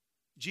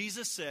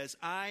 Jesus says,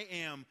 I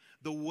am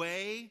the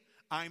way,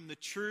 I'm the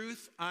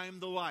truth, I'm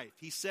the life.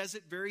 He says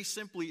it very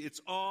simply,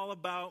 it's all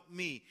about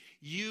me.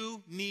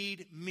 You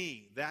need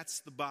me.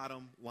 That's the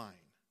bottom line.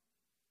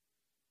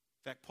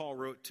 In fact, Paul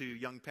wrote to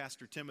young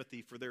Pastor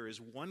Timothy, for there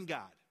is one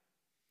God,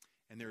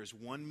 and there is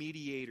one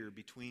mediator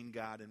between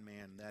God and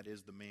man, that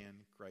is the man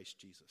Christ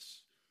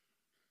Jesus.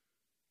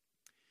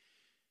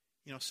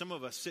 You know, some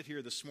of us sit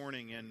here this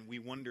morning and we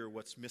wonder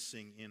what's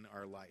missing in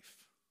our life.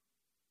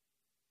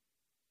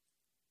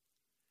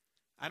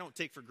 I don't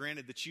take for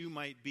granted that you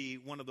might be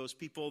one of those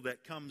people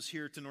that comes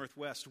here to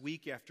Northwest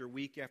week after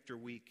week after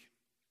week.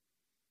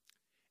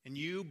 And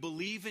you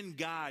believe in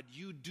God.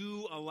 You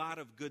do a lot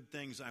of good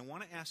things. I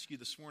want to ask you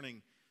this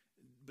morning,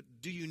 but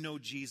do you know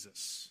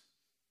Jesus?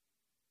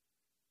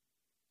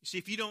 You see,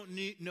 if you don't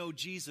know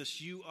Jesus,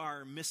 you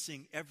are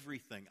missing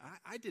everything.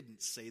 I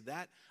didn't say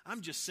that.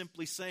 I'm just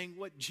simply saying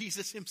what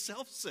Jesus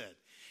himself said.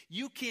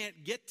 You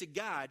can't get to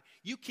God.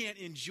 You can't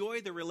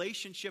enjoy the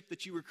relationship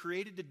that you were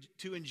created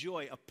to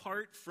enjoy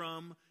apart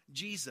from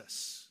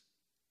Jesus.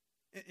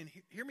 And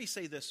hear me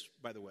say this,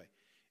 by the way.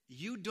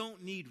 You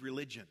don't need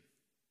religion.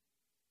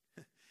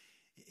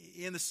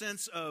 In the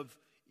sense of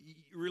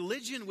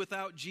religion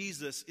without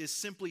Jesus is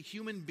simply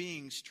human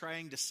beings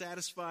trying to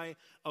satisfy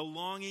a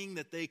longing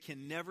that they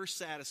can never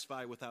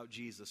satisfy without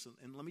Jesus.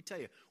 And let me tell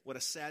you, what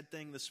a sad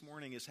thing this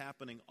morning is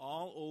happening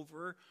all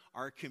over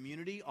our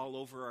community, all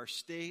over our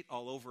state,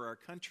 all over our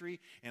country,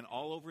 and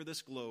all over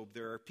this globe.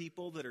 There are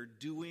people that are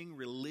doing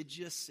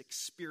religious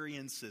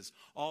experiences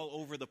all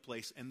over the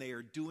place, and they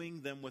are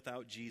doing them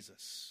without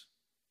Jesus.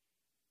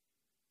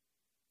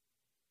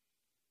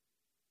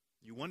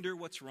 You wonder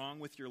what's wrong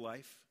with your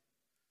life?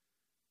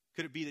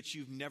 Could it be that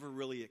you've never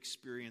really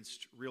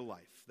experienced real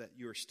life, that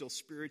you are still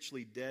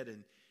spiritually dead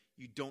and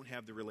you don't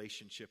have the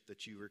relationship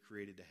that you were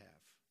created to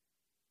have?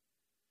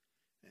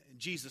 And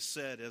Jesus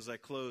said, as I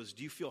close,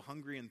 do you feel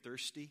hungry and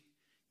thirsty,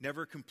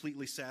 never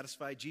completely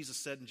satisfied? Jesus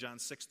said in John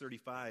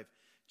 6:35,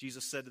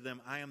 Jesus said to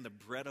them, I am the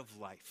bread of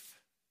life.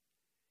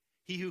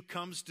 He who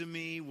comes to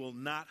me will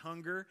not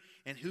hunger,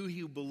 and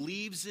who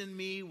believes in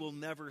me will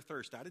never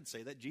thirst. I didn't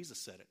say that, Jesus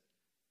said it.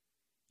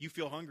 You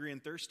feel hungry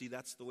and thirsty,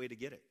 that's the way to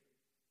get it.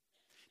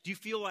 Do you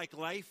feel like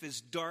life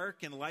is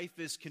dark and life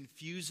is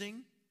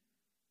confusing?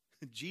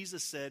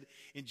 Jesus said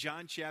in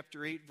John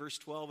chapter 8, verse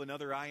 12,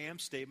 another I am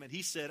statement.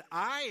 He said,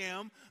 I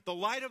am the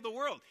light of the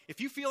world.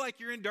 If you feel like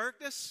you're in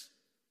darkness,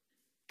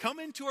 come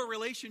into a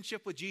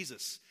relationship with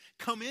Jesus.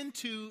 Come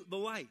into the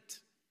light.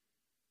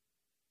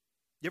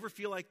 You ever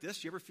feel like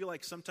this? You ever feel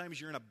like sometimes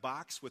you're in a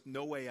box with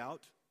no way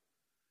out?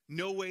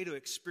 No way to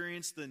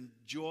experience the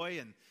joy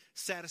and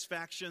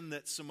satisfaction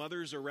that some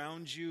others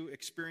around you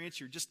experience.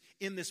 You're just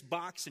in this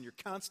box and you're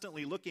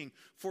constantly looking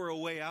for a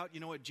way out.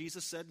 You know what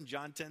Jesus said in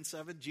John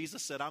 10:7?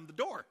 Jesus said, I'm the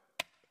door.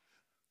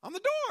 I'm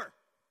the door.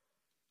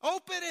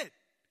 Open it.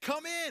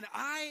 Come in.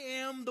 I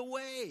am the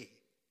way.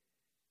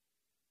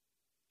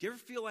 Do you ever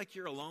feel like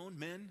you're alone,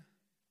 men?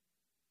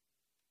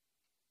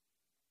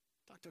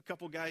 Talked to a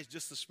couple guys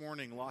just this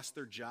morning, lost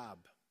their job.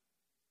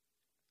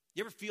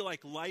 You ever feel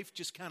like life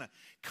just kind of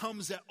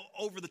comes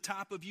over the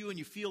top of you and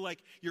you feel like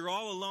you're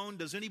all alone?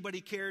 Does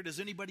anybody care? Does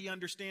anybody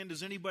understand?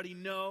 Does anybody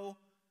know?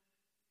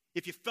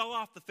 If you fell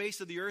off the face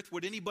of the earth,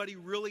 would anybody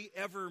really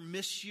ever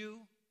miss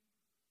you?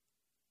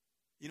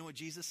 You know what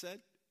Jesus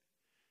said?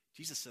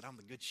 Jesus said, I'm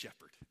the good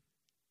shepherd.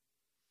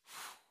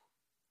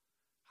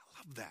 I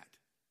love that.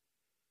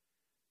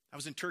 I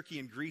was in Turkey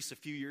and Greece a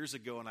few years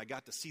ago and I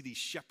got to see these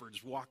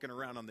shepherds walking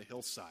around on the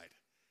hillside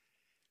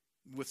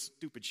with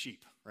stupid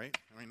sheep, right?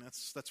 I mean,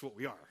 that's what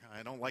we are.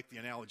 I don't like the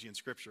analogy in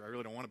Scripture. I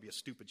really don't want to be a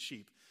stupid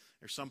sheep.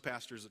 There's some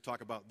pastors that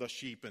talk about the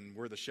sheep and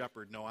we're the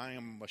shepherd. No, I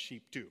am a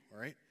sheep too,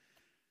 all right?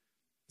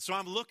 So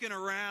I'm looking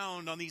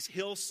around on these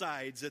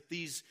hillsides at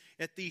these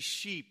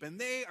sheep, and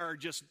they are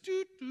just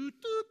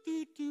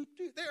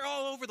they're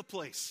all over the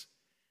place.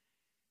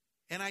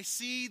 And I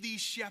see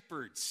these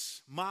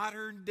shepherds,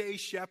 modern day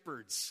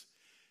shepherds,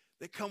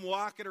 that come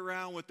walking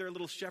around with their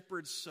little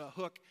shepherd's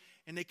hook,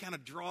 and they kind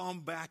of draw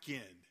them back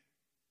in.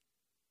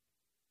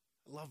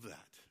 I love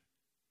that.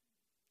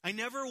 I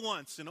never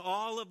once in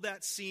all of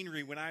that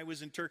scenery when I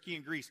was in Turkey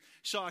and Greece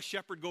saw a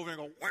shepherd go over and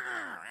go,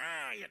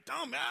 you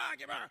dumb,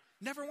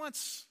 never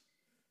once.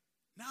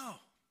 No.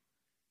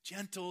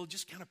 Gentle,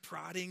 just kind of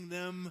prodding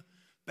them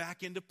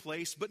back into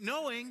place, but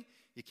knowing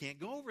you can't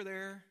go over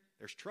there.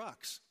 There's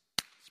trucks.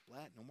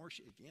 Splat, no more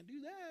shit. You can't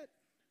do that.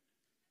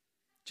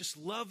 Just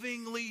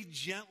lovingly,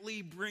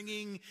 gently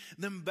bringing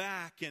them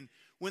back. And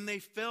when they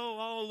fell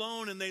all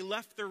alone and they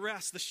left the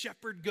rest, the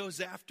shepherd goes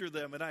after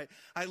them. And I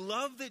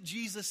love that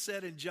Jesus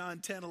said in John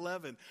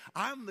 10:11,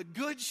 I'm the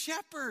good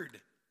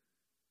shepherd.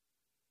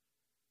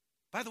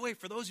 By the way,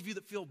 for those of you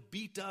that feel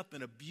beat up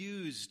and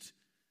abused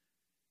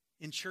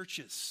in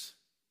churches,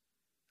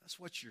 that's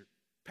what your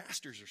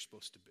pastors are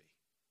supposed to be.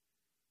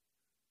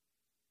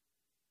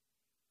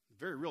 In a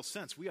very real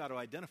sense, we ought to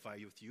identify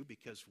with you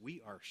because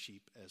we are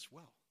sheep as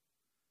well.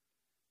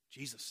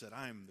 Jesus said,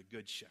 I am the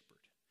good shepherd.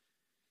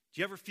 Do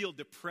you ever feel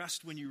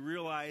depressed when you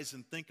realize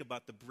and think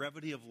about the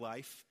brevity of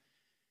life?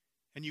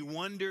 And you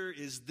wonder,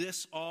 is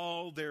this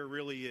all there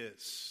really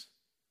is?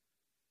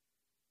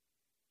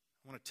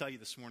 I want to tell you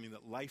this morning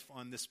that life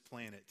on this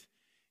planet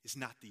is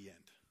not the end.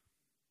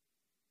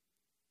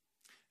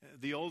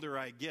 The older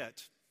I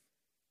get,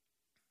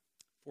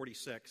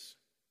 46,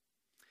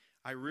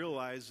 I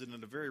realize that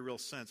in a very real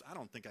sense, I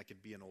don't think I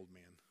could be an old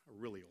man, a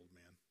really old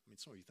man. I mean,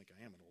 some of you think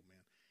I am an old man.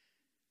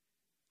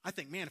 I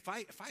think, man, if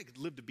I could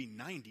live to be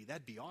 90,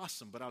 that'd be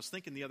awesome. But I was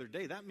thinking the other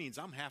day, that means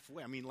I'm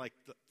halfway. I mean, like,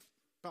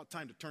 about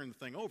time to turn the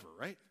thing over,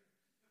 right?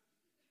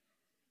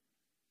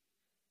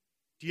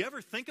 Do you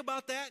ever think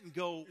about that and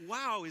go,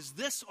 wow, is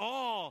this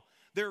all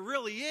there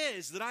really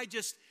is, that I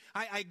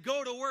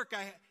go to work,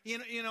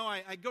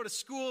 I go to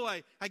school,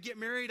 I get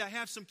married, I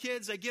have some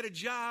kids, I get a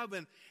job,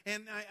 and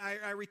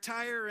I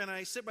retire, and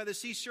I sit by the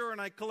seashore,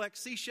 and I collect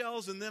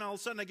seashells, and then all of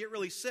a sudden I get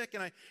really sick,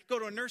 and I go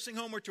to a nursing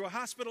home or to a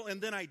hospital,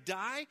 and then I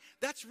die.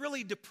 That's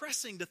really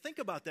depressing to think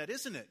about that,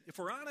 isn't it, if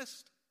we're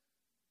honest?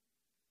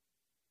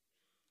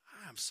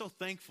 I'm so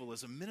thankful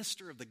as a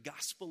minister of the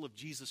gospel of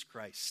Jesus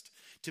Christ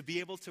to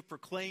be able to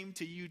proclaim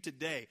to you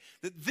today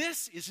that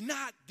this is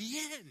not the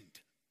end.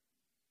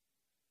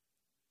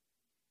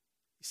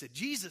 He said,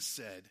 Jesus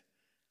said,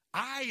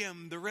 I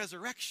am the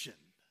resurrection.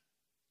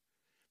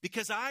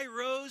 Because I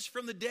rose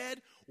from the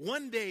dead,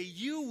 one day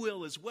you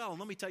will as well. And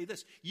let me tell you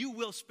this, you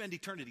will spend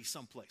eternity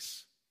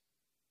someplace.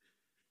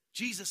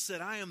 Jesus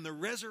said, I am the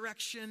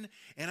resurrection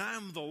and I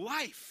am the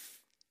life.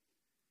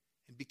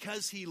 And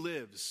because he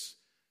lives,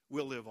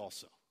 we'll live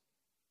also.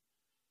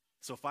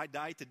 So if I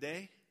die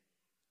today,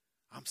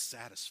 I'm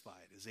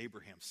satisfied, as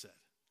Abraham said.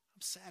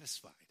 I'm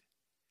satisfied.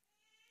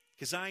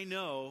 Because I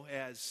know,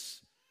 as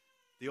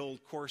the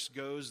old chorus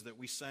goes that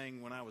we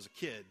sang when I was a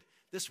kid,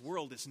 this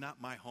world is not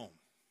my home.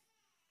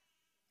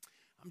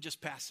 I'm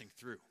just passing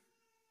through.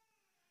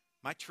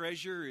 My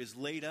treasure is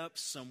laid up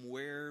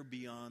somewhere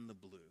beyond the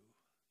blue.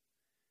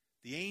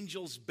 The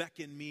angels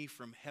beckon me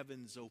from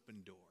heaven's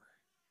open door.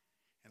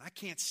 And I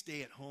can't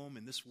stay at home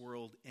in this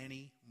world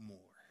anymore.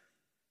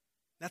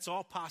 That's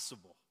all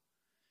possible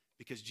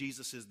because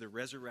Jesus is the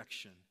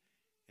resurrection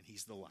and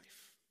he's the life.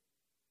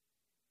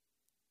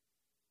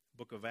 The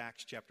book of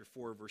Acts chapter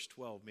 4 verse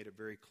 12 made it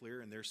very clear,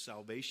 and there's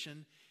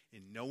salvation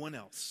in no one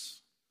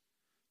else.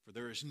 For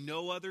there is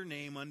no other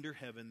name under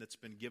heaven that's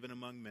been given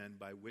among men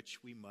by which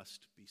we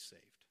must be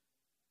saved.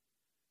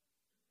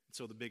 And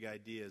so the big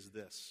idea is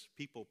this: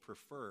 people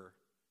prefer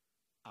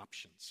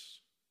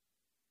options.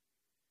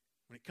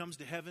 When it comes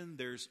to heaven,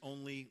 there's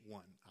only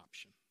one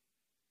option,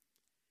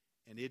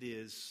 and it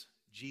is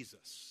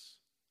Jesus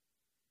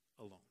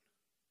alone.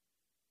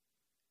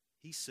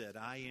 He said,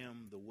 I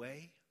am the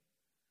way,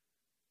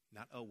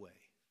 not a way.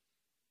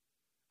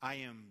 I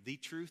am the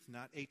truth,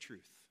 not a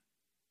truth.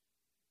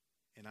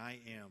 And I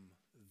am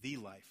the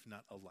life,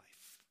 not a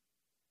life.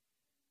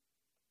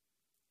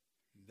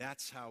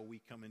 That's how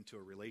we come into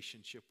a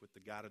relationship with the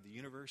God of the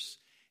universe,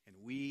 and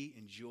we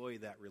enjoy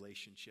that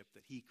relationship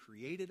that he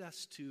created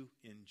us to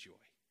enjoy.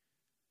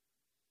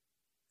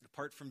 And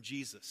apart from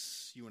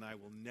Jesus, you and I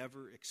will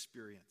never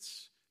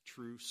experience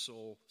true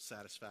soul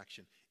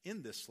satisfaction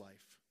in this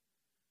life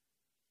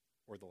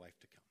or the life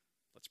to come.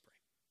 Let's pray.